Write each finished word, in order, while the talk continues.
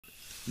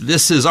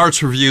This is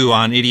Arts Review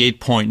on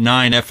 88.9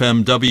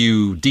 FM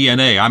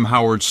WDNA. I'm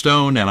Howard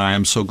Stone, and I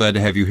am so glad to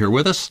have you here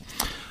with us.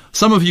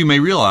 Some of you may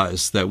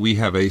realize that we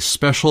have a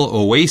special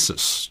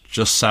oasis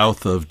just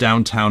south of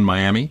downtown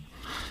Miami.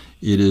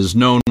 It is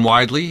known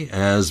widely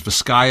as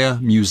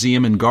Vizcaya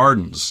Museum and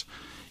Gardens.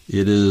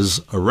 It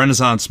is a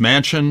Renaissance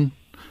mansion,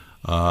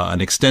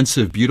 an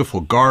extensive, beautiful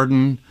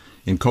garden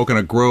in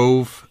Coconut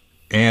Grove,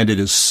 and it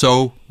is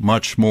so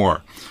much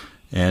more.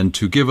 And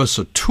to give us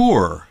a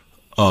tour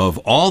of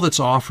all that's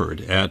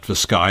offered at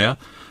Vizcaya,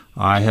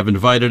 I have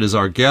invited as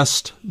our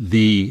guest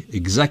the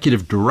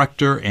Executive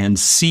Director and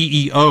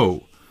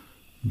CEO,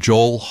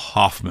 Joel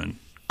Hoffman.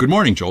 Good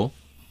morning, Joel.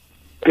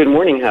 Good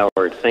morning,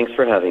 Howard. Thanks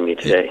for having me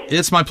today.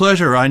 It's my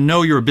pleasure. I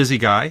know you're a busy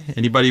guy.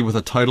 Anybody with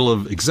a title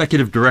of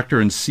Executive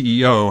Director and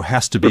CEO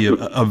has to be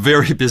a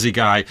very busy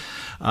guy.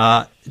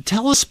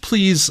 Tell us,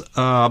 please,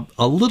 a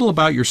little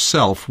about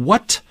yourself.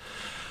 What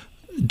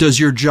does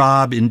your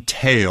job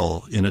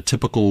entail in a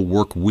typical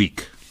work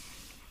week?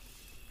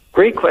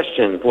 Great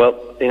question.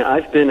 Well,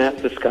 I've been at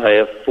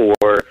Vizcaya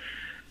for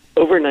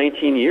over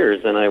 19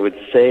 years, and I would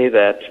say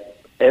that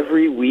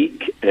every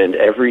week and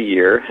every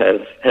year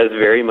has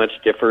very much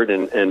differed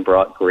and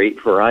brought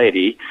great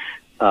variety,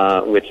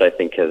 which I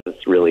think has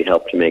really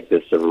helped to make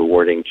this a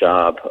rewarding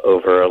job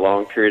over a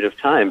long period of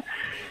time.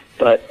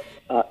 But,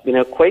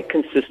 quite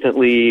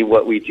consistently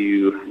what we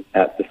do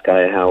at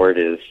Vizcaya, Howard,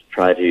 is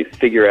try to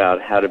figure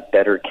out how to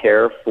better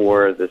care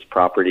for this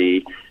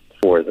property,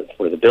 for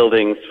the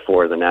buildings,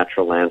 for the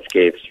natural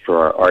landscapes, for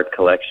our art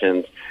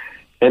collections,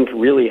 and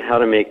really how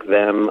to make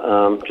them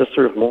just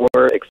sort of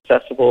more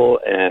accessible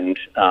and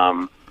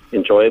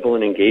enjoyable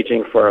and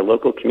engaging for our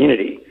local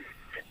community.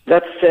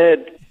 That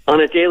said,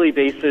 on a daily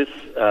basis,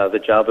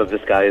 the job of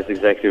Vizcaya's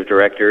executive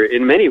director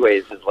in many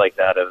ways is like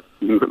that of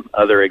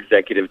other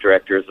executive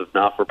directors of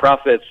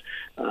not-for-profits.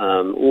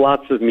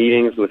 Lots of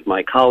meetings with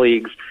my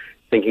colleagues,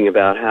 thinking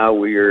about how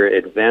we're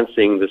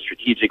advancing the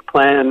strategic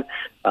plan,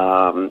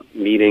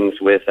 meetings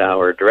with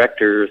our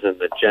directors and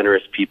the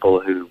generous people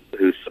who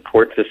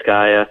support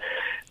Vizcaya,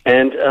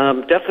 and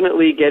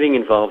definitely getting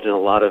involved in a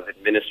lot of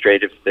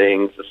administrative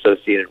things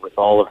associated with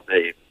all of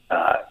the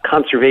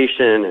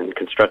conservation and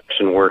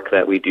construction work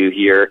that we do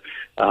here.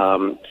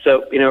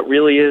 It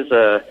really is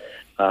a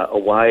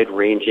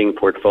wide-ranging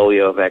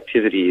portfolio of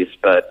activities,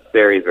 but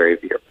very, very,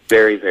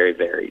 very, very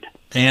varied.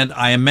 And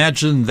I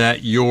imagine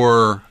that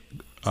your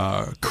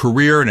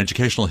career and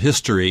educational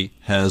history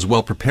has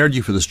well prepared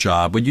you for this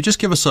job. Would you just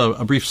give us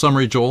a brief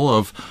summary, Joel,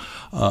 of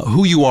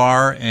who you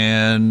are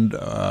and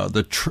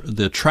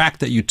the track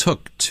that you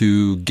took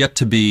to get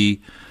to be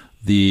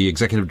the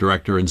Executive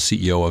Director and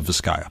CEO of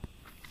Vizcaya?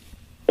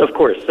 Of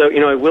course. So,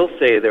 I will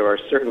say there are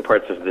certain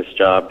parts of this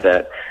job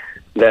that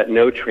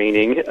no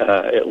training,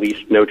 at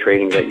least no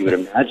training that you would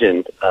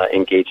imagine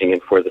engaging in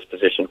for this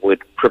position,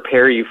 would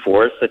prepare you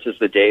for, such as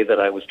the day that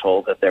I was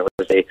told that there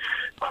was a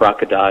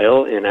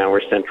crocodile in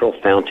our central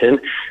fountain,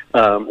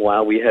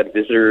 while we had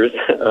visitors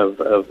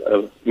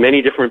of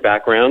many different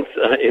backgrounds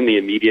in the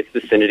immediate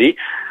vicinity.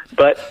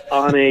 But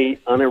on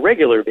a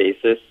regular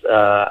basis,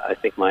 I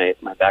think my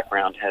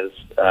background has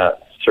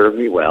served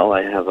me well.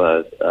 I have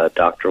a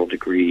doctoral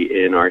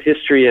degree in art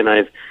history, and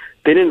I've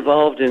been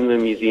involved in the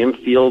museum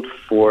field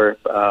for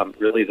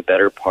really the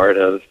better part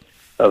of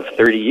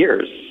 30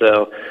 years.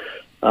 So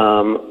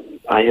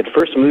I had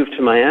first moved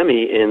to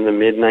Miami in the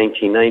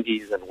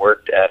mid-1990s and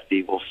worked at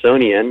the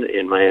Wilsonian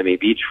in Miami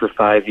Beach for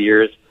 5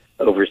 years,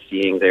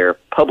 overseeing their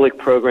public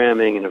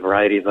programming and a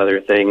variety of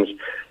other things.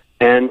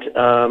 And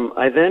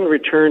I then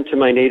returned to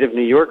my native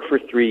New York for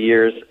 3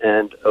 years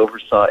and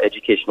oversaw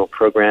educational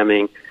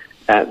programming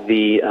at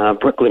the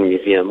Brooklyn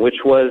Museum,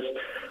 which was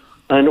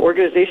an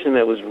organization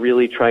that was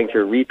really trying to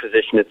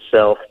reposition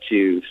itself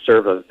to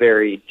serve a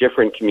very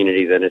different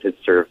community than it had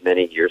served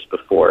many years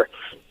before.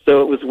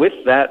 So it was with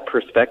that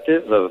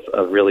perspective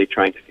of really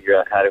trying to figure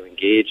out how to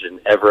engage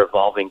an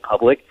ever-evolving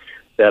public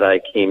that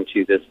I came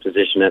to this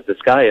position at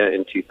Vizcaya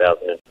in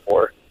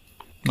 2004.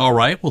 All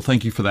right. Well,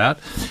 thank you for that.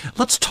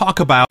 Let's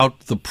talk about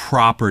the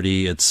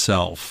property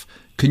itself.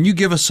 Can you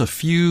give us a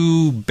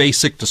few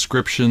basic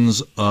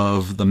descriptions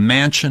of the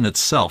mansion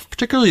itself,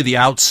 particularly the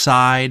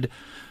outside,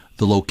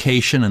 the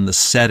location, and the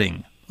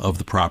setting of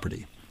the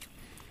property?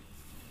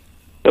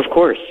 Of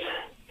course.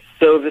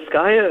 So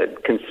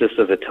Vizcaya consists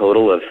of a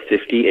total of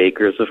 50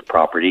 acres of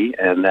property,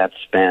 and that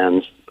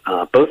spans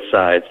both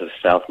sides of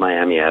South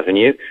Miami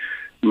Avenue.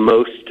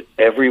 Most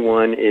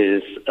everyone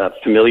is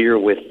familiar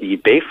with the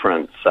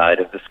bayfront side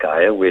of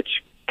Vizcaya,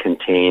 which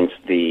contains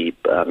the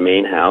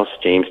main house,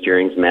 James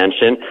Deering's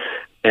mansion,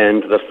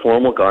 and the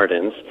formal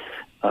gardens.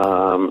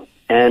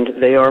 And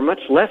they are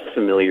much less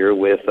familiar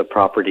with a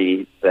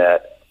property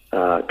that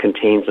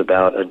contains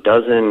about a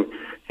dozen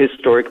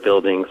historic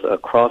buildings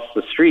across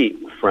the street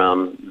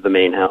from the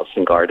main house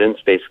and gardens,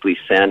 basically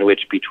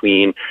sandwiched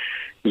between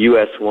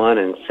US 1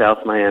 and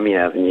South Miami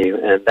Avenue.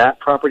 And that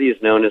property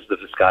is known as the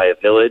Vizcaya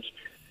Village.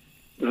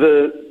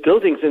 The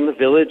buildings in the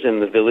village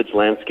and the village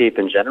landscape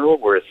in general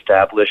were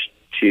established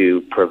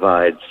to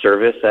provide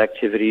service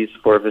activities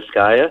for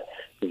Vizcaya.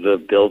 The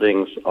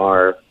buildings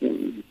are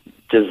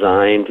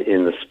designed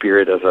in the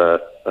spirit of a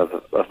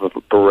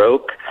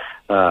Baroque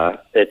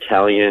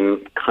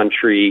Italian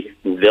country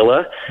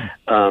villa.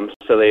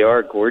 So they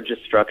are gorgeous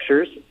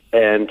structures.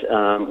 And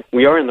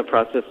we are in the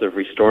process of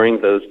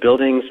restoring those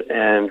buildings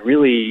and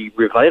really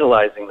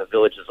revitalizing the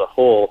village as a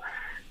whole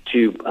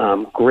to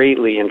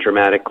greatly and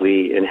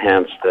dramatically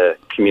enhance the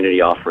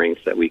community offerings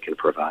that we can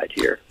provide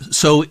here.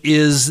 So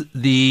is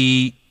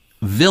the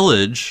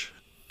village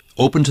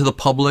open to the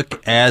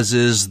public, as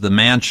is the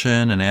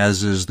mansion and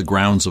as is the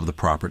grounds of the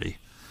property?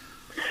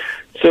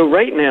 So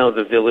right now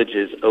the village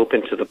is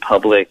open to the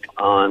public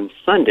on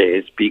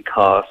Sundays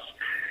because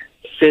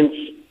since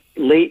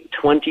late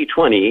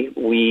 2020,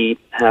 we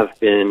have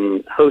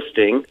been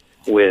hosting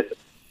with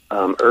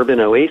Urban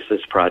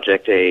Oasis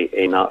Project,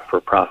 a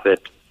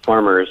not-for-profit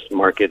farmers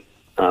market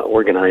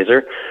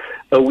organizer,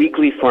 a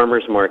weekly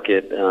farmers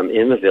market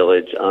in the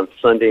village on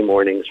Sunday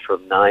mornings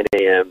from 9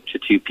 a.m. to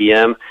 2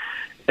 p.m.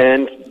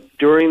 And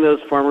during those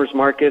farmers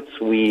markets,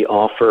 we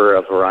offer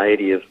a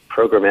variety of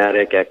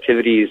programmatic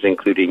activities,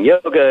 including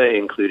yoga,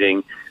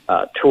 including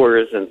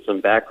tours and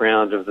some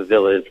background of the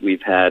village.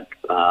 We've had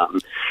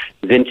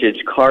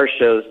vintage car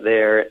shows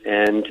there,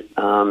 and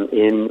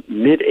in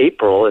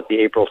mid-April, at the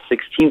April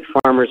 16th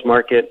Farmers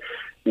Market,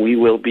 we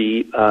will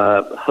be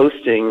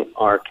hosting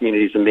our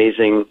community's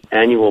amazing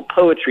annual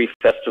poetry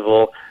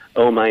festival,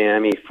 Oh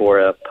Miami, for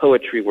a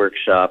poetry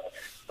workshop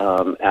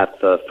at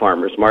the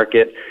Farmers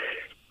Market.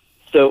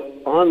 So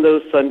on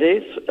those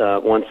Sundays,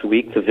 once a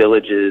week, the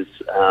village is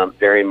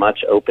very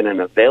much open and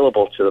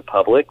available to the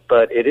public,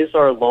 but it is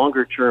our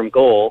longer-term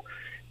goal,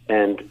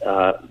 and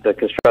the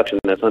construction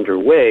that's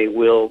underway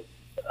will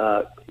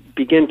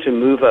begin to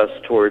move us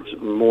towards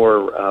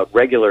more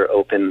regular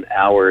open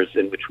hours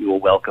in which we will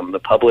welcome the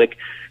public.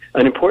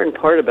 An important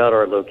part about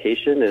our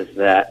location is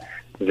that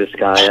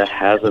Vizcaya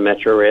has a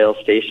metro rail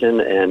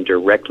station, and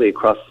directly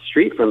across the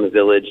street from the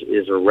village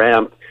is a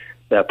ramp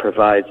that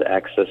provides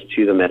access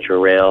to the metro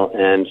rail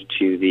and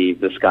to the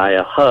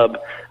Vizcaya hub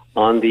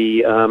on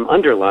the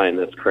underline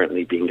that's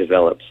currently being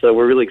developed. So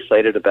we're really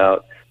excited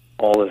about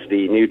all of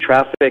the new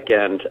traffic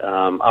and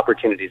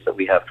opportunities that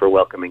we have for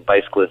welcoming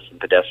bicyclists and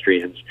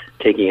pedestrians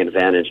taking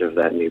advantage of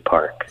that new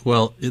park.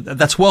 Well,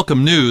 that's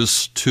welcome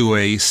news to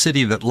a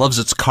city that loves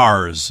its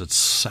cars.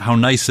 It's how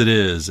nice it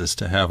is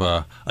to have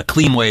a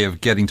clean way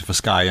of getting to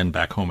Vizcaya and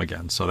back home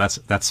again. So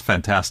that's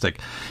fantastic.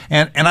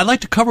 And I'd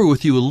like to cover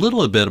with you a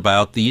little bit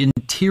about the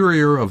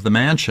interior of the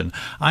mansion.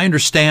 I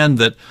understand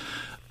that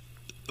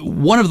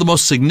one of the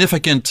most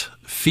significant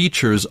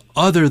features,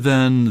 other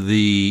than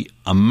the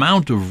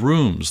amount of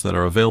rooms that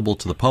are available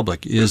to the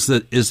public, is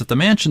that the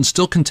mansion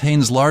still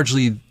contains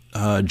largely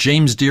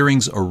James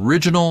Deering's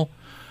original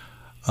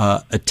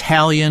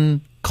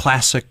Italian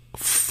classic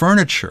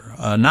furniture.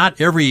 Not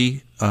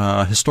every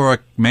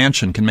historic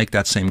mansion can make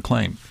that same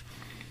claim.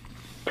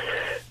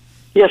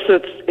 Yes,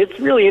 it's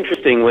really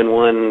interesting when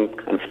one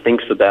kind of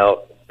thinks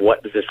about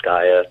what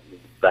Vizcaya,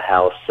 the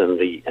house, and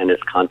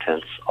its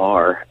contents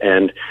are.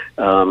 And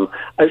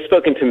I've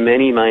spoken to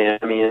many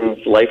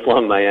Miamians,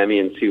 lifelong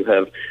Miamians, who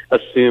have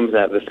assumed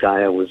that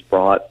Vizcaya was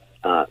brought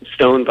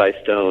stone by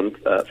stone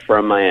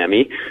from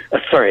Miami.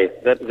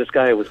 That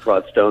Vizcaya was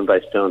brought stone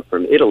by stone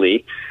from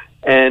Italy.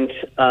 And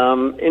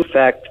in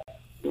fact,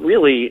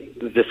 really,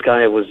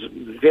 Vizcaya was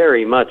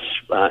very much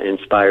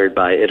inspired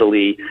by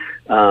Italy,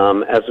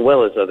 as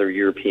well as other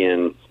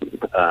European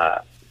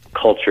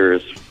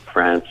cultures,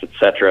 France,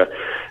 etc.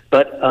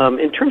 But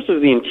in terms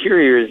of the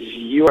interiors,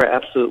 you are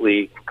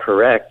absolutely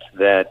correct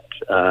that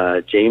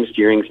James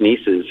Deering's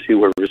nieces, who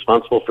were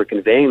responsible for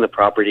conveying the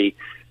property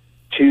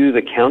to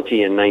the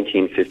county in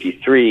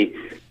 1953,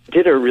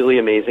 did a really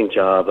amazing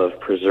job of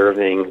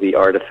preserving the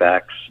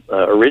artifacts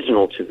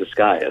original to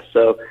Vizcaya.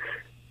 So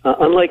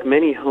unlike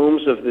many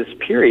homes of this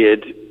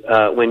period,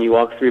 when you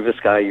walk through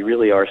Vizcaya, you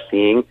really are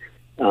seeing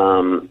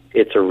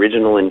its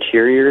original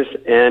interiors,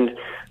 and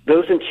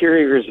those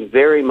interiors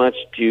very much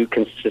do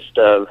consist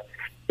of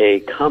a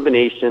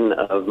combination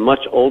of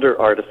much older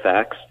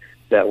artifacts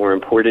that were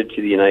imported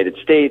to the United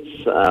States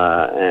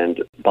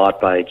and bought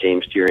by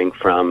James Deering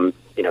from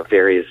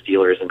various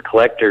dealers and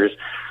collectors,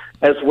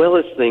 as well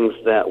as things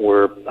that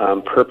were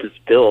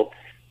purpose-built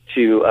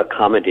to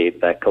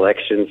accommodate that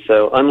collection.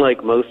 So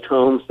unlike most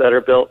homes that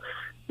are built,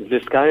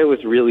 Vizcaya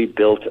was really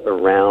built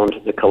around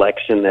the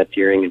collection that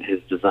Deering and his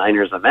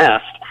designers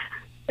amassed.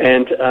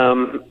 And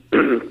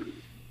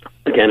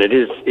again, it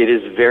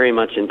is very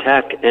much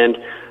intact. And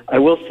I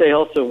will say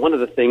also one of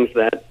the things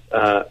that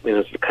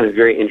is kind of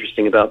very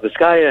interesting about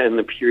Vizcaya and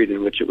the period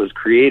in which it was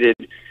created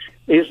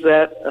is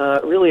that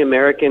really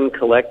American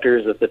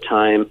collectors at the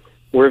time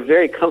were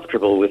very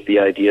comfortable with the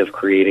idea of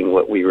creating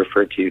what we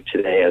refer to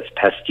today as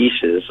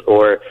pastiches,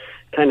 or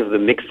kind of the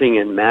mixing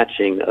and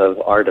matching of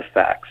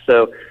artifacts.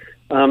 So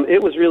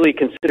it was really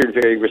considered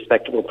very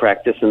respectable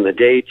practice in the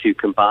day to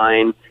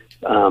combine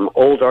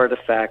old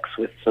artifacts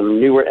with some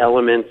newer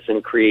elements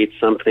and create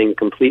something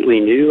completely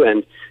new.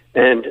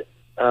 And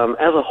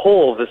as a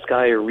whole,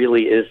 Vizcaya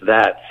really is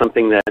that,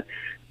 something that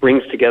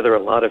brings together a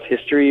lot of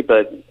history,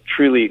 but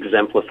truly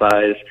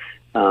exemplifies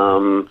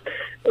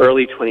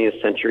early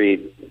 20th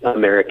century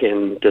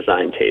American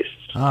design tastes.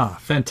 Ah,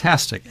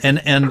 fantastic! And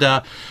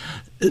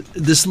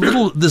this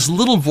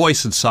little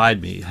voice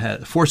inside me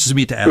forces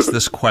me to ask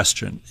this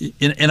question: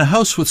 in a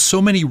house with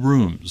so many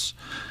rooms,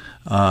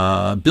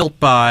 built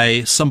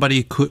by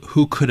somebody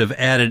who could have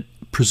added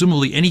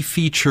presumably any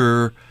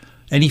features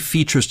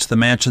to the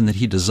mansion that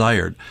he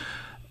desired,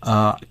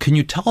 can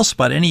you tell us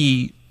about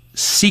any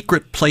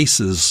secret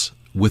places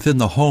within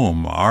the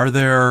home? Are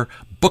there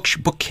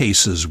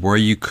bookcases where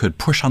you could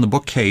push on the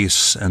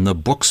bookcase and the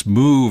books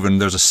move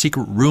and there's a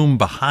secret room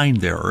behind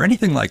there, or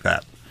anything like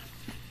that?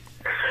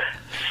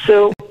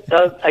 So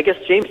I guess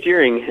James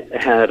Deering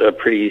had a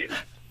pretty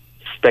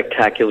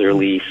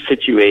spectacularly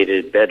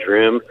situated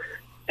bedroom,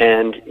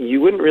 and you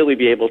wouldn't really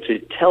be able to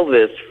tell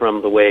this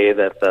from the way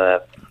that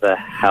the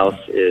house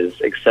is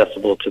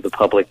accessible to the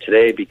public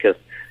today, because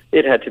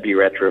it had to be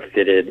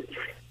retrofitted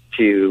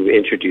to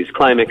introduce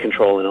climate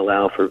control and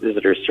allow for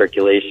visitor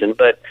circulation.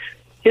 But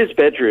his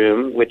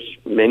bedroom, which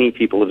many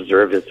people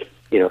observe as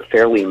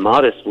fairly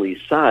modestly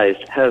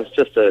sized, has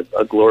just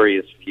a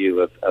glorious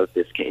view of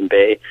Biscayne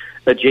Bay.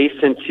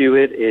 Adjacent to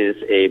it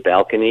is a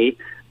balcony,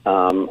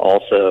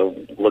 also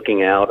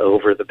looking out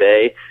over the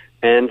bay,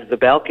 and the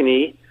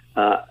balcony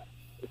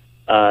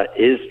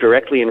is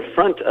directly in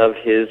front of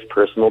his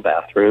personal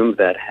bathroom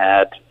that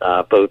had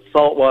both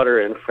saltwater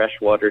and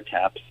freshwater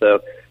taps.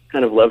 So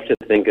kind of love to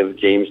think of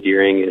James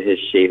Deering in his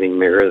shaving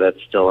mirror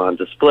that's still on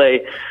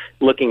display,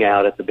 looking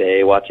out at the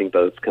bay, watching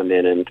boats come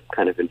in and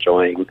kind of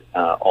enjoying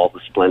all the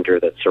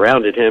splendor that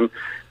surrounded him.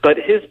 But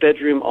his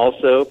bedroom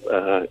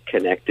also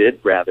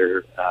connected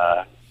rather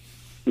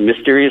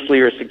mysteriously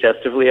or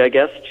suggestively, I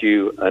guess,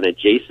 to an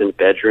adjacent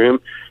bedroom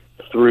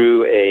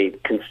through a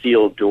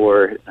concealed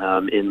door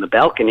in the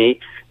balcony,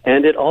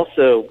 and it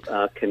also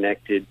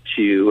connected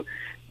to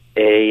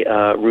a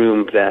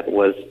room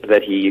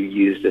that he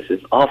used as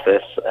his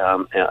office,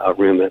 a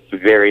room that's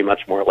very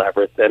much more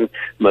elaborate than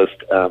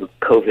most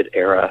COVID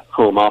era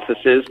home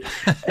offices.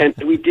 And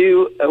we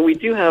do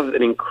have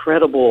an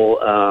incredible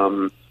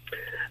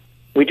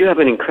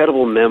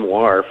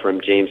memoir from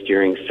James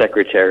Deering's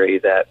secretary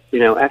that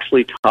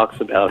actually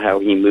talks about how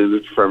he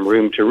moved from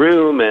room to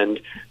room and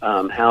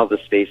how the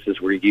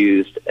spaces were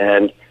used.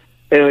 And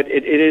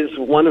it is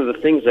one of the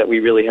things that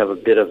we really have a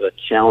bit of a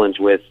challenge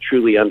with,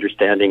 truly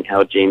understanding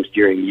how James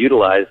Deering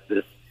utilized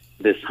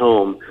this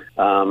home.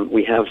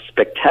 We have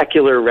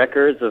spectacular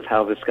records of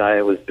how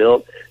Vizcaya was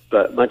built,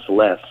 but much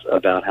less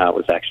about how it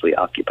was actually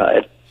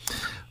occupied.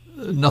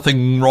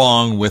 Nothing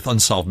wrong with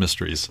unsolved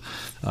mysteries.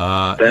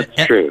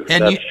 That's true.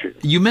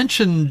 You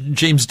mentioned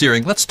James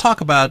Deering. Let's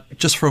talk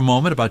just for a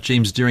moment about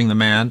James Deering, the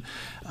man.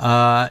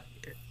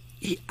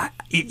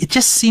 It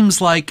just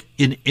seems like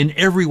in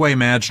every way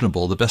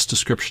imaginable, the best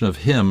description of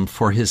him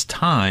for his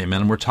time,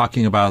 and we're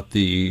talking about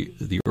the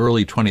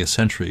early 20th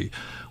century,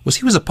 was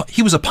he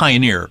was a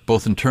pioneer,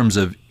 both in terms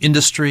of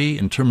industry,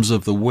 in terms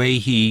of the way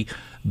he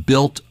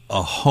built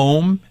a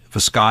home,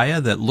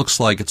 Vizcaya, that looks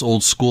like it's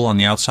old school on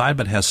the outside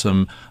but has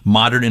some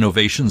modern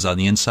innovations on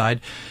the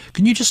inside.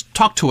 Can you just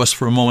talk to us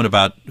for a moment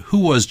about who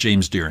was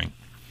James Deering?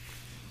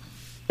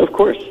 Of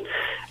course.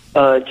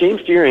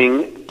 James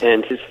Deering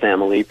and his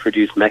family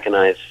produced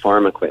mechanized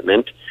farm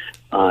equipment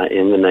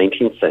in the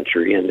 19th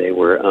century, and they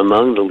were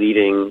among the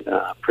leading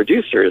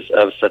producers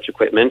of such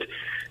equipment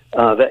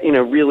that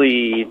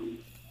really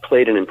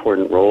played an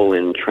important role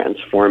in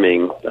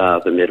transforming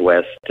the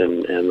Midwest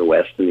and the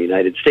West in the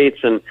United States,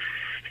 and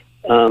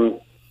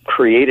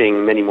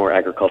creating many more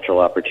agricultural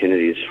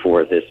opportunities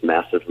for this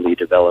massively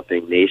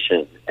developing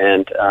nation.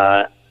 And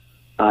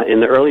in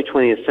the early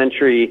 20th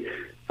century,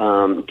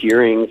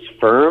 Deering's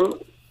firm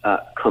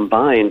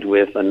combined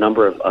with a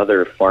number of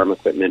other farm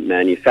equipment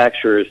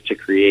manufacturers to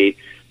create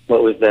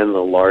what was then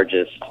the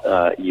largest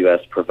U.S.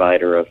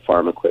 provider of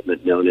farm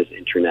equipment, known as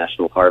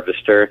International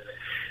Harvester.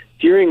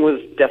 Deering was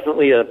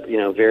definitely a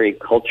very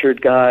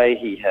cultured guy.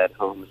 He had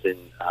homes in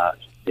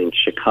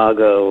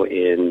Chicago,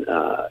 in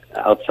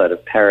outside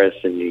of Paris,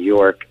 in New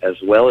York, as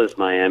well as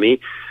Miami,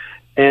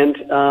 and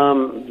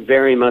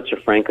very much a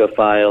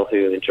Francophile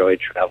who enjoyed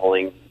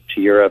traveling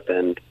to Europe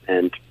and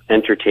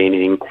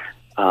entertaining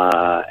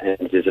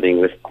and visiting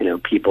with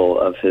people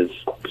of his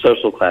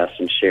social class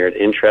and shared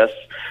interests.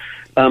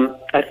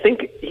 I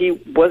think he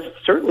was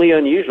certainly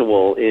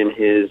unusual in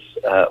his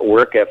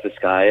work at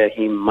Vizcaya.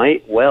 He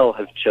might well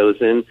have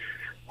chosen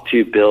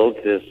to build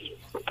this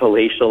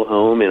palatial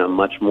home in a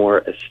much more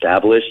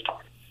established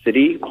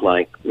city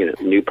like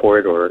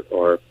Newport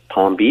or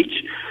Palm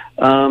Beach.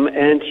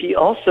 And he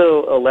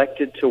also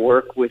elected to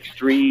work with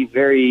three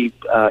very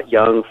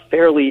young,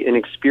 fairly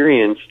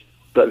inexperienced,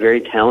 but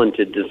very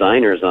talented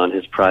designers on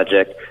his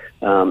project,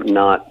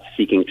 not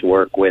seeking to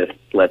work with,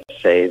 let's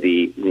say,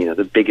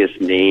 the biggest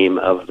name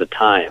of the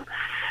time.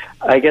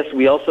 I guess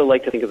we also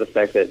like to think of the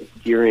fact that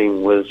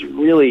Deering was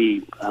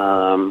really,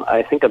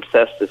 I think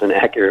obsessed is an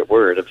accurate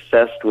word,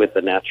 obsessed with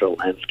the natural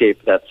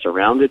landscape that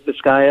surrounded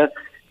Vizcaya.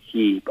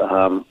 He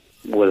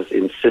was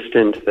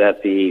insistent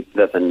that the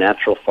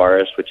natural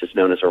forest, which is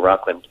known as a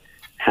rockland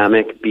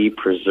hammock, be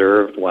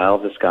preserved while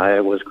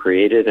Vizcaya was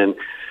created. And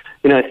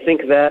I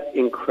think that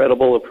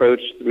incredible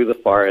approach through the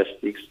forest,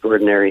 the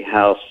extraordinary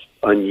house,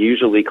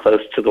 unusually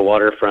close to the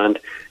waterfront,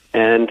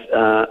 and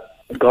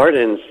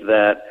gardens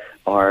that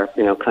are,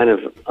 kind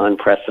of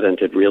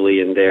unprecedented, really,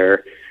 in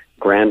their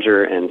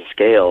grandeur and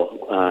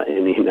scale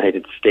in the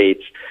United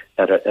States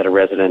at a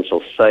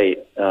residential site,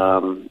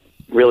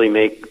 really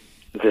make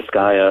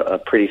Vizcaya a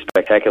pretty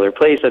spectacular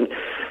place. And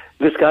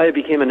Vizcaya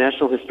became a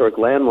National Historic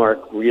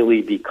Landmark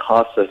really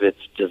because of its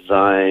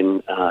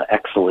design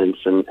excellence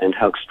and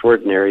how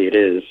extraordinary it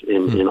is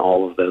in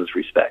all of those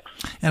respects.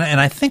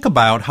 And I think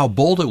about how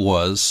bold it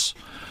was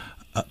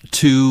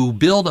to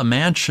build a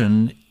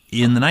mansion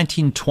in the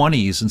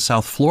 1920s in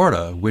South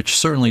Florida, which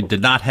certainly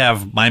did not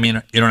have Miami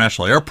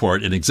International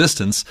Airport in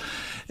existence.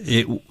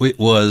 It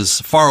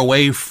was far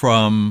away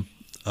from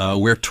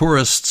where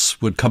tourists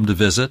would come to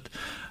visit.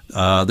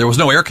 There was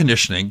no air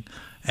conditioning,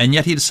 and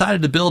yet he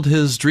decided to build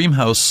his dream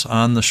house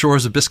on the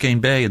shores of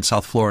Biscayne Bay in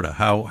South Florida.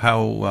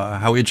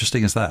 How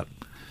interesting is that?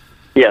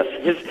 Yes,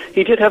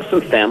 he did have some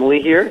family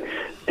here,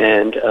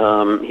 and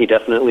he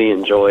definitely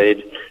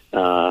enjoyed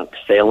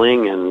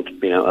sailing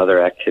and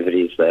other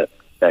activities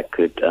that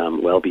could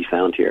well be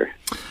found here.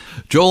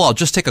 Joel, I'll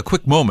just take a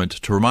quick moment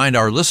to remind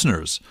our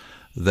listeners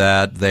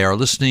that they are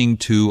listening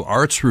to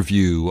Arts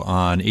Review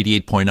on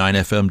 88.9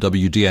 FM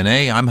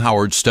WDNA. I'm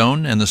Howard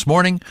Stone, and this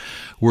morning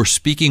we're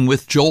speaking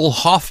with Joel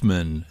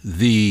Hoffman,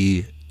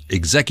 the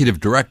Executive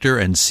Director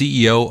and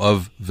CEO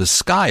of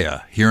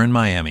Vizcaya here in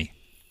Miami.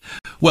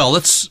 Well,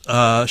 let's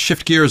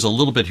shift gears a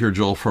little bit here,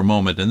 Joel, for a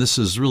moment, and this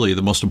is really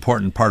the most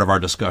important part of our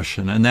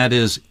discussion, and that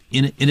is,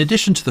 in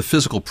addition to the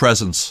physical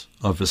presence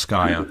of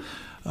Vizcaya,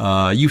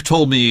 you've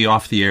told me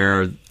off the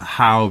air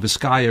how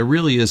Vizcaya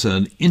really is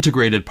an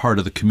integrated part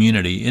of the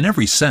community in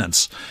every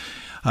sense,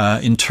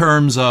 in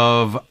terms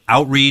of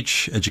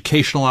outreach,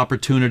 educational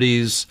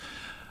opportunities,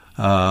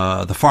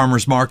 the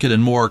farmers market,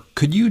 and more.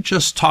 Could you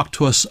just talk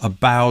to us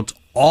about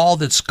all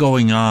that's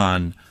going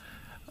on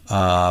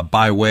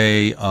by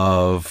way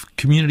of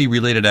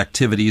community-related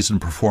activities and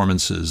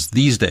performances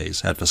these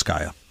days at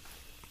Vizcaya?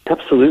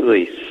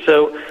 Absolutely.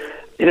 So,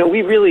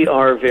 we really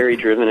are very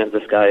driven at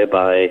Vizcaya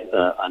by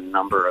a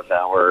number of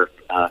our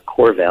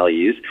core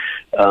values.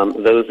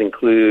 Those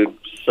include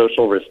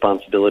social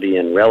responsibility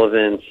and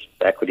relevance,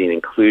 equity and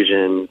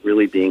inclusion,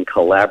 really being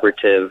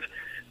collaborative,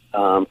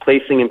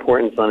 placing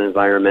importance on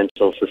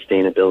environmental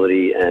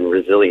sustainability and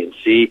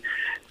resiliency.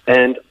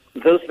 And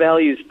those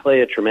values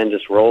play a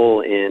tremendous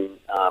role in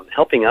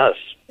helping us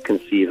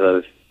conceive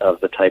of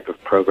the type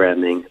of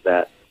programming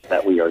that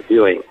we are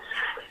doing.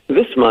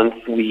 This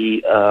month,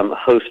 we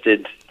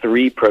hosted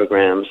 3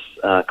 programs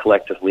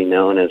collectively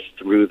known as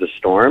Through the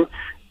Storm,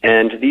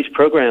 and these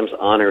programs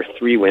honor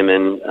 3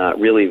 women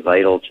really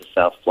vital to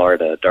South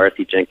Florida: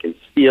 Dorothy Jenkins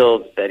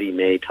Fields, Betty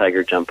Mae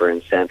Tiger Jumper,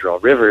 and Sandra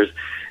Rivers.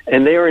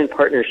 And they are in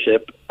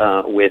partnership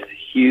with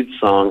Huge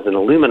Songs and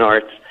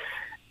Illuminarts,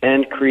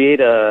 and create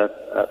a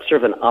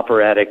sort of an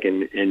operatic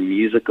and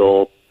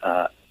musical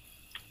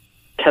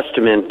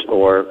testament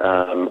or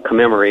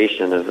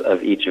commemoration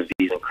of each of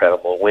these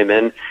incredible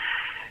women.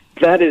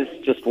 That is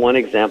just one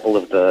example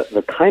of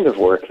the kind of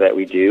work that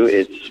we do.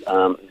 It's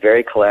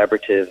very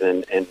collaborative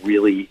and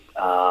really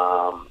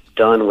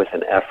done with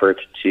an effort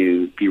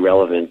to be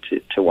relevant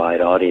to wide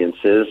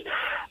audiences.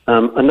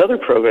 Another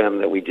program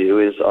that we do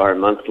is our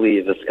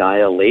monthly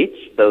Vizcaya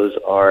Lates. Those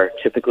are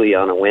typically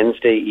on a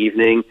Wednesday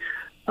evening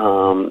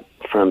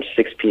from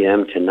 6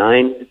 p.m. to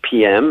 9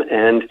 p.m.,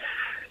 and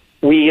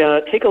we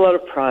take a lot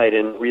of pride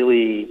in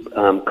really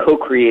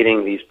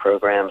co-creating these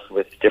programs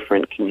with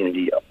different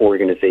community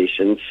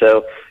organizations.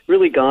 So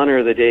really gone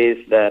are the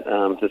days that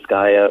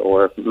Vizcaya,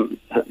 or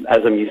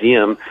as a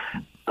museum,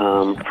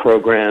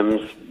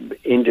 programs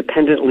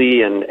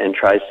independently and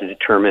tries to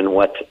determine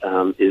what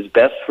is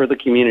best for the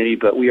community,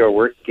 but we are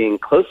working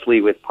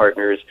closely with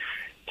partners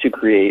to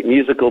create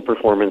musical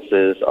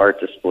performances,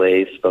 art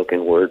displays,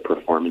 spoken word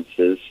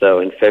performances. So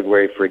in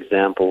February, for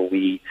example,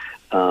 we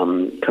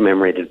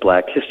commemorated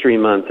Black History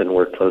Month and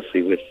worked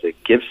closely with the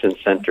Gibson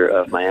Center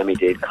of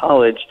Miami-Dade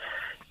College.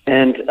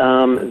 And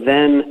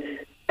then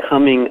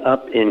coming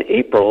up in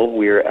April,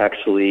 we're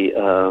actually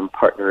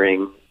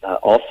partnering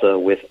also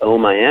with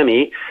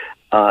Miami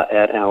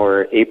at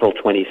our April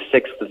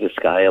 26th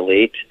Vizcaya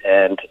Late.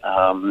 And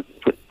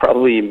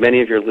probably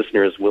many of your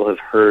listeners will have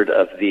heard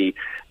of the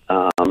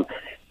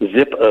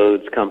Zip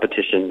Odes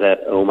competition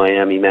that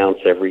Miami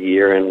mounts every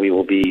year, and we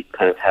will be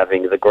kind of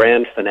having the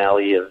grand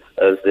finale of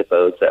Zip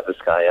Odes at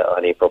Vizcaya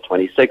on April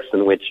 26th,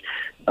 in which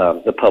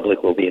the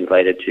public will be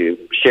invited to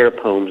share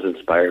poems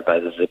inspired by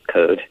the zip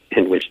code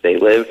in which they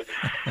live.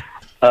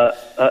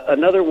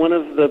 Another one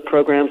of the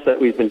programs that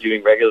we've been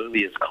doing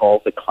regularly is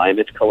called the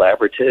Climate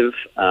Collaborative.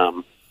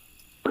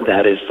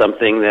 That is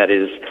something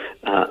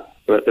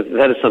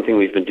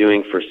we've been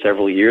doing for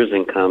several years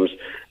and comes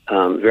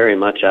very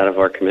much out of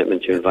our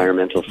commitment to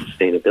environmental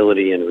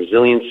sustainability and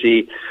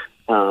resiliency.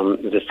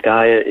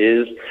 Vizcaya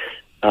is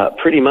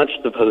pretty much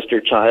the poster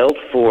child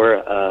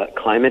for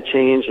climate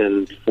change,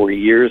 and for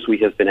years we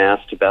have been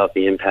asked about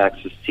the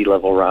impacts of sea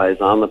level rise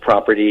on the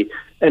property,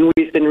 and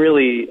we've been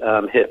really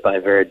hit by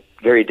very,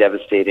 very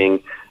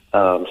devastating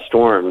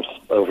storms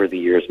over the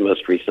years,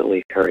 most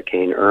recently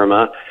Hurricane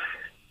Irma.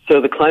 So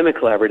the Climate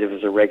Collaborative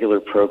is a regular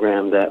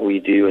program that we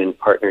do in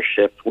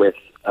partnership with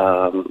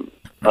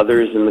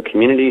others in the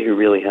community who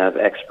really have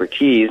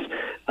expertise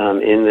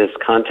in this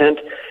content.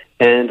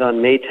 And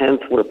on May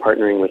 10th, we're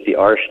partnering with the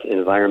Arsht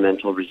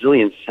Environmental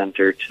Resilience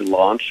Center to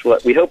launch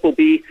what we hope will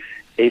be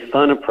a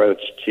fun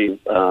approach to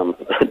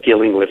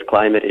dealing with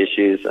climate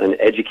issues, an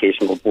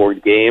educational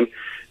board game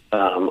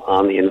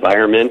on the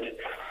environment.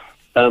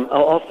 I'll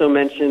also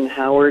mention,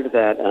 Howard,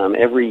 that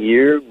every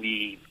year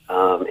we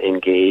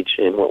engage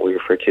in what we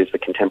refer to as the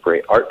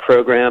Contemporary Art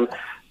Program.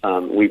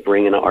 We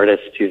bring an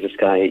artist to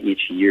Vizcaya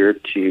each year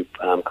to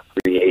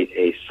create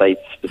a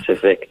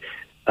site-specific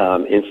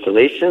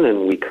installation,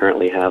 and we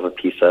currently have a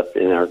piece up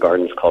in our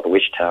gardens called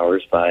Wish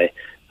Towers by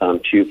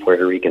two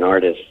Puerto Rican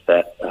artists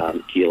that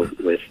deal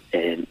with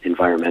an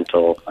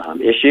environmental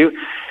issue.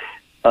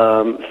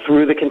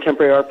 Through the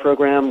Contemporary Art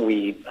Program,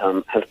 we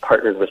have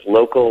partnered with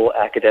local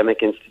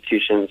academic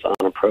institutions on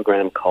a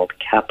program called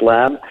CAP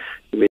Lab,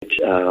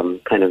 which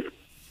kind of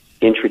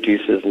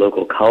introduces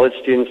local college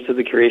students to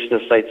the curation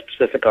of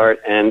site-specific art.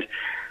 And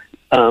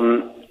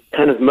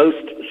kind of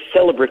most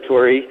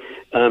celebratory,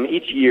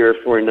 each year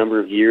for a number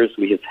of years,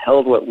 we have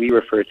held what we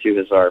refer to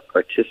as our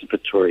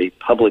participatory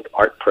public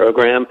art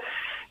program.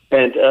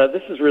 And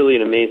this is really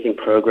an amazing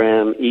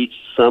program. Each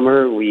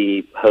summer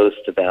we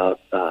host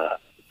about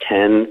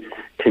 10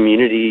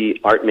 community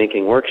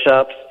art-making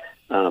workshops.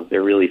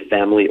 They're really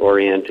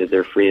family-oriented.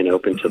 They're free and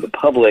open to the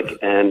public.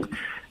 And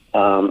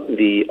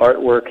the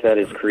artwork that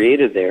is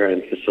created there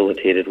and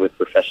facilitated with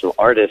professional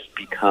artists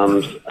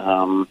becomes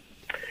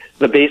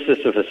the basis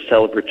of a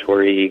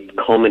celebratory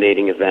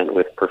culminating event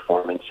with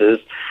performances.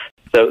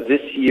 So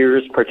this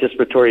year's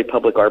participatory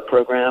public art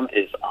program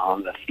is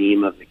on the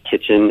theme of the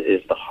kitchen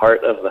is the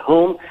heart of the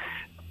home.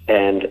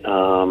 And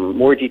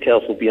more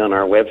details will be on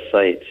our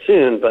website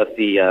soon, but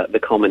the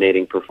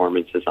culminating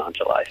performance is on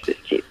July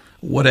 15th.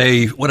 What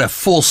a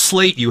full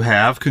slate you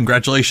have.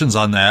 Congratulations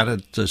on that.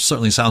 It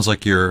certainly sounds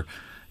like your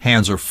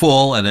hands are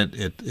full, and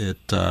it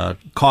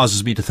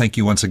causes me to thank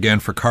you once again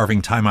for carving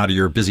time out of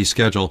your busy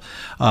schedule.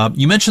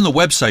 You mentioned the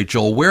website,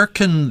 Joel. Where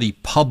can the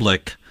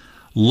public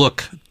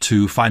look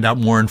to find out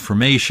more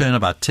information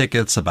about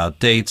tickets, about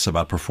dates,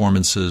 about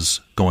performances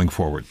going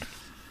forward?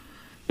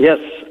 Yes,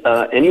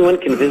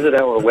 anyone can visit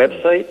our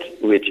website,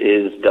 which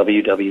is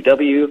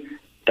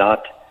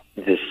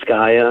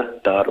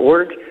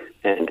www.vizcaya.org.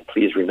 And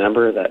please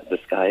remember that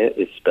Vizcaya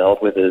is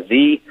spelled with a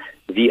Z,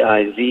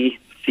 VIZCAYA.org.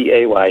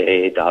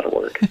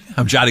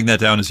 I'm jotting that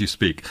down as you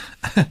speak.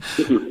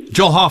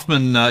 Joel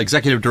Hoffman,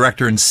 Executive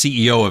Director and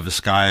CEO of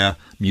Vizcaya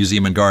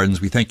Museum and Gardens,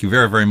 we thank you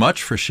very, very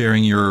much for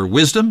sharing your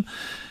wisdom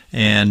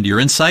and your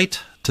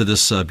insight to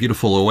this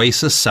beautiful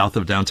oasis south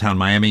of downtown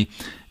Miami.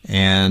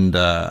 And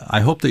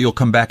I hope that you'll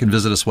come back and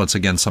visit us once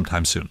again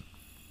sometime soon.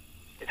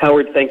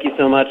 Howard, thank you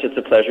so much. It's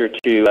a pleasure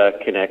to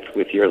connect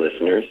with your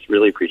listeners.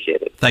 Really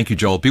appreciate it. Thank you,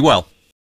 Joel. Be well.